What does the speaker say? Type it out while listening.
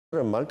There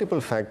are multiple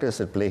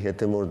factors at play here,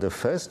 Timur. The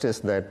first is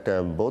that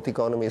both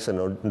economies are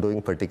not doing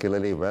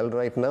particularly well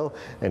right now,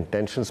 and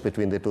tensions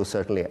between the two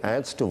certainly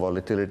adds to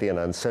volatility and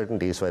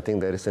uncertainty. So I think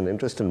there is an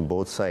interest in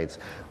both sides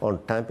on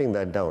tamping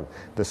that down.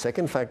 The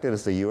second factor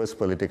is the U.S.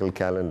 political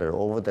calendar.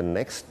 Over the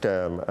next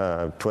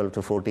 12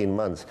 to 14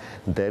 months,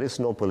 there is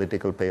no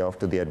political payoff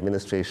to the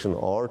administration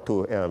or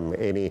to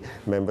any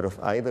member of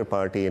either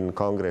party in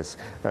Congress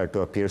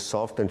to appear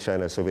soft in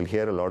China. So we'll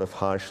hear a lot of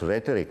harsh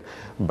rhetoric.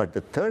 But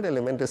the third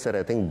element is that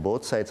I think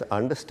both sides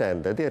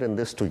understand that they're in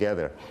this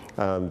together,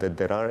 that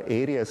there are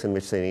areas in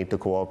which they need to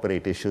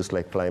cooperate, issues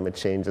like climate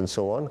change and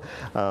so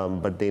on,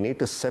 but they need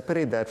to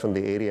separate that from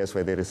the areas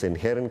where there is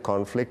inherent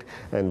conflict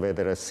and where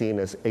there are seen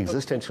as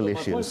existential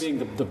issues. My point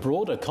being the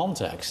broader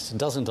context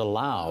doesn't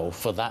allow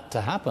for that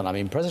to happen. I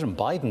mean, President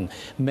Biden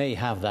may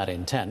have that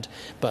intent,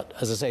 but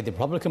as I say, the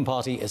Republican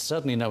Party is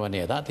certainly nowhere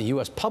near that. The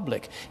U.S.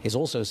 public is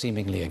also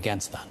seemingly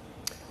against that.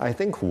 I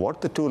think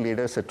what the two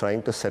leaders are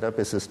trying to set up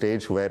is a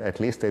stage where at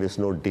least there is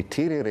no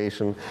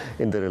deterioration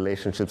in the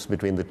relationships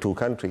between the two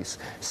countries.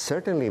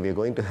 Certainly, we're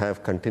going to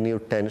have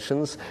continued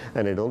tensions,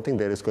 and I don't think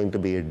there is going to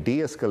be a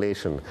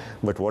de-escalation.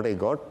 But what I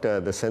got,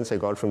 the sense I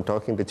got from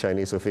talking to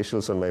Chinese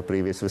officials on my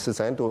previous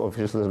visits and to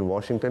officials in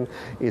Washington,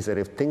 is that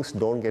if things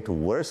don't get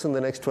worse in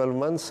the next 12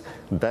 months,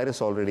 that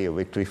is already a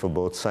victory for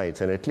both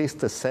sides. And at least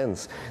the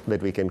sense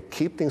that we can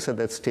keep things at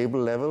that stable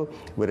level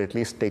will at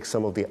least take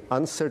some of the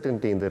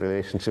uncertainty in the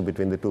relationship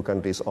between the two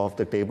countries off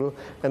the table,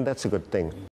 and that's a good thing.